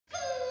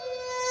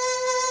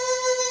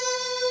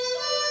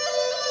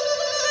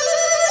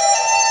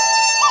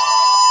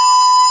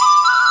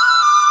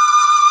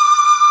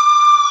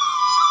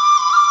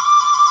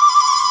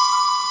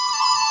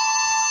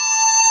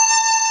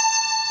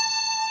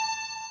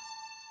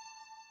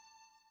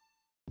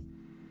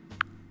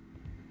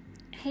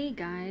Hey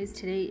guys,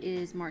 today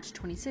is March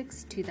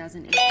 26,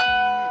 2018.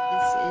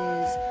 This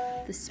is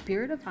The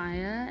Spirit of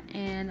Aya,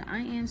 and I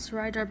am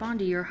Sarai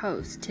Darbandi, your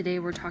host. Today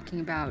we're talking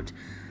about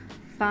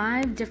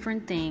 5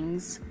 different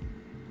things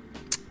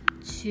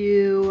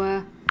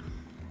to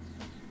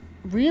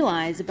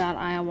realize about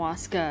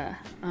ayahuasca,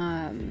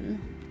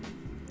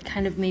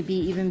 kind of maybe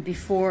even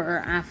before or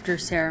after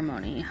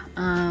ceremony.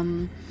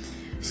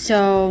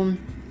 So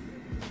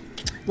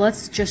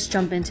let's just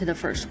jump into the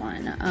first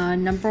one.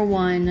 Number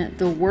 1,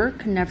 the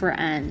work never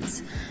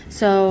ends.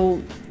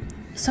 So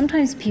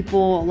sometimes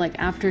people, like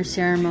after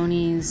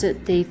ceremonies,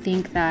 they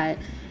think that,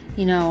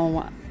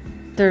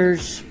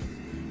 there's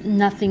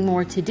nothing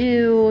more to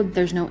do.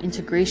 There's no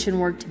integration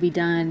work to be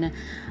done.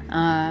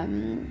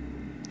 Kind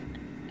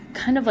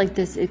of like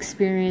this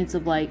experience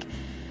of like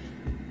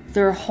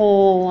they're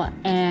whole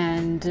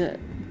and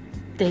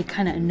they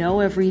kind of know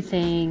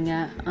everything,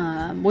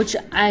 which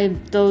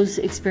those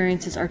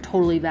experiences are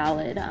totally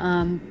valid.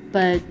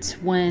 But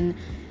when,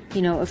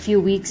 a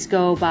few weeks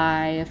go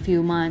by, a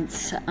few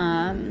months,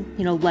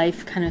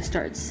 life kind of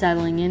starts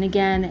settling in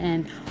again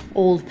and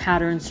old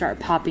patterns start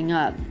popping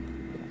up.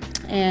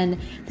 And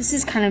this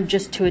is kind of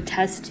just to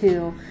attest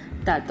to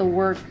that the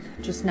work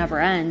just never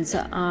ends,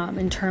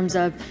 in terms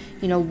of,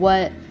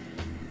 what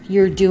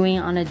you're doing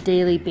on a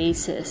daily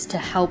basis to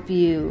help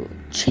you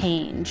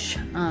change,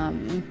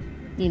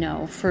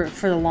 for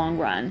the long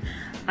run.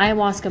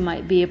 Ayahuasca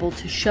might be able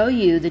to show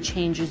you the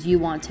changes you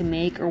want to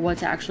make or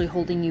what's actually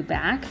holding you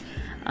back.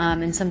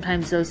 And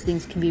sometimes those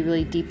things can be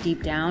really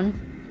deep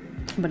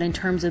down. But in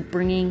terms of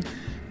bringing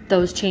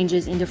those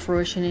changes into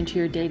fruition into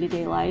your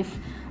day-to-day life,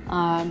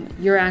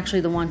 you're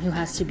actually the one who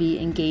has to be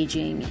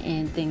engaging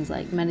in things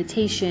like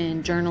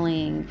meditation,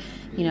 journaling,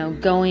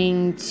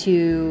 going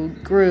to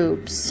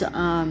groups,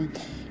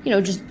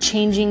 just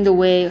changing the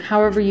way,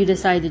 however you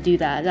decide to do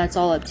that, that's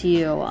all up to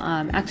you.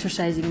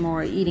 Exercising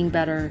more, eating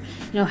better,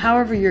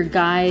 however your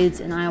guides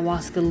and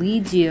ayahuasca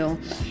leads you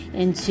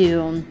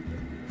into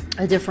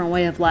a different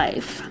way of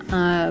life.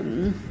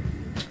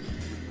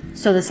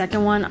 So the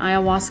second one,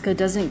 ayahuasca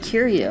doesn't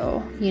cure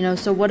you,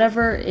 so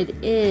whatever it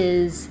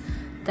is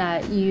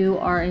that you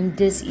are in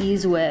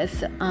dis-ease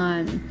with,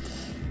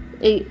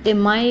 it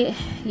might,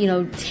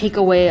 take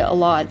away a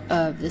lot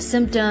of the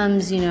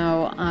symptoms,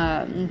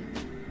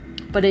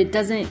 but it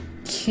doesn't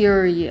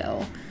cure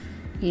you,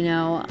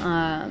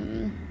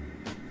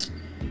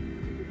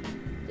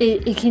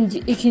 it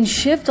can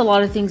shift a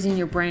lot of things in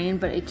your brain,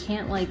 but it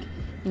can't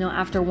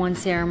after one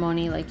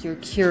ceremony, you're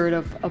cured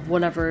of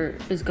whatever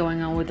is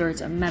going on, whether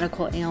it's a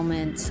medical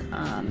ailment,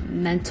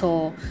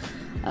 mental,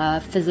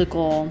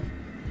 physical,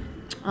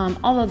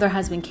 although there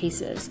has been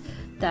cases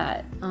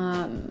that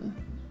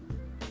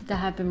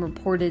have been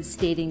reported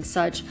stating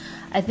such.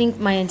 I think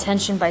my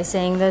intention by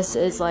saying this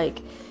is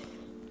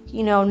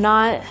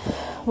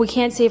we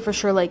can't say for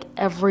sure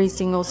every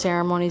single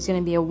ceremony is going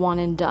to be a one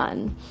and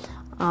done.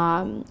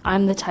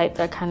 I'm the type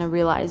that kind of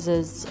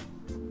realizes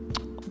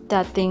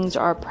that things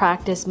are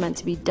practice meant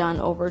to be done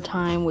over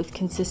time with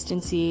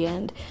consistency,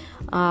 and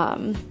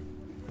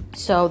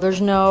so there's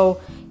no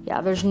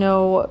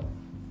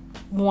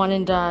one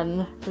and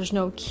done, there's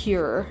no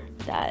cure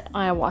that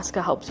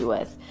ayahuasca helps you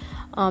with.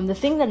 The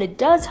thing that it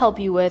does help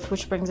you with,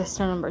 which brings us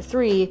to number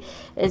 3,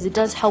 is it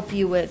does help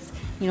you with,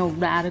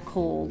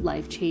 radical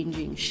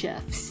life-changing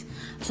shifts.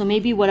 So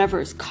maybe whatever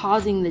is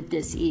causing the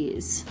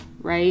dis-ease,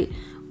 right,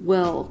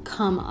 will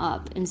come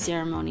up in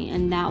ceremony,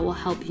 and that will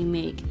help you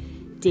make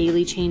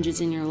daily changes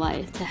in your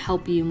life to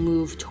help you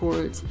move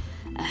towards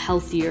a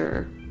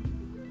healthier,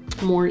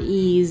 more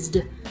eased,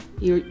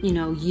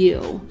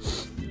 you.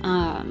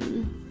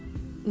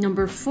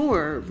 Number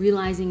 4,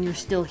 realizing you're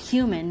still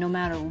human no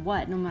matter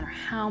what, no matter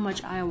how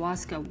much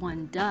ayahuasca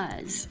one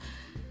does.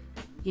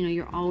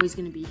 You're always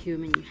going to be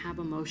human. You have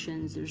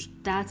emotions.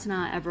 That's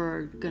not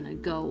ever going to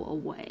go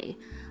away.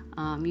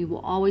 You will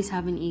always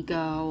have an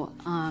ego.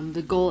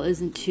 The goal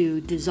isn't to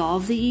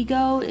dissolve the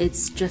ego.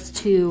 It's just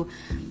to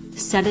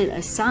set it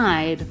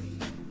aside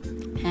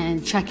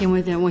and check in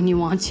with it when you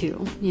want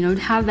to.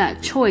 Have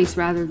that choice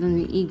rather than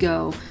the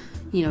ego,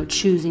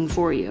 choosing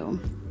for you.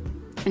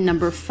 And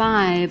number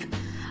 5,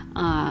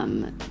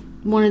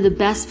 one of the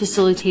best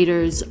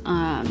facilitators,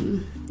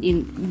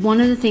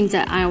 one of the things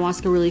that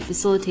ayahuasca really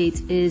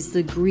facilitates is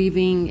the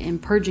grieving and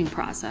purging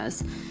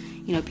process.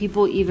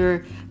 People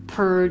either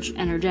purge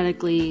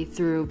energetically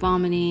through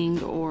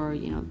vomiting or,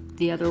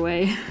 the other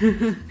way,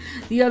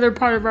 the other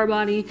part of our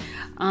body,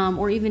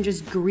 or even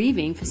just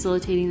grieving,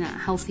 facilitating that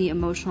healthy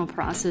emotional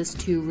process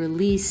to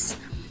release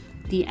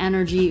the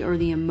energy or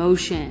the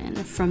emotion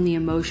from the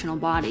emotional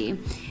body.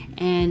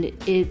 And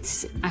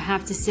I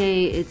have to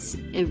say,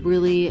 it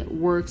really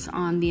works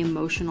on the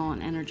emotional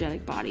and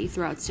energetic body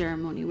throughout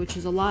ceremony, which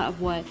is a lot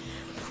of what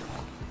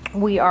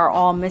we are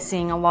all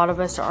missing. A lot of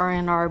us are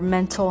in our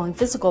mental and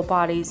physical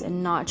bodies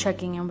and not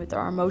checking in with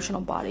our emotional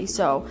body.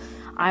 So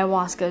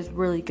ayahuasca is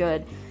really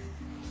good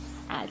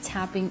at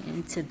tapping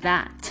into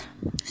that.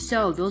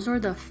 So those are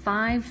the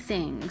 5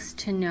 things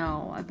to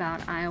know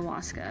about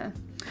ayahuasca.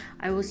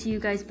 I will see you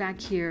guys back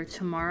here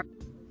tomorrow.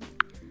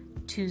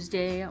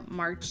 Tuesday,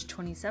 March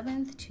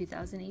 27th,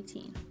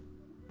 2018.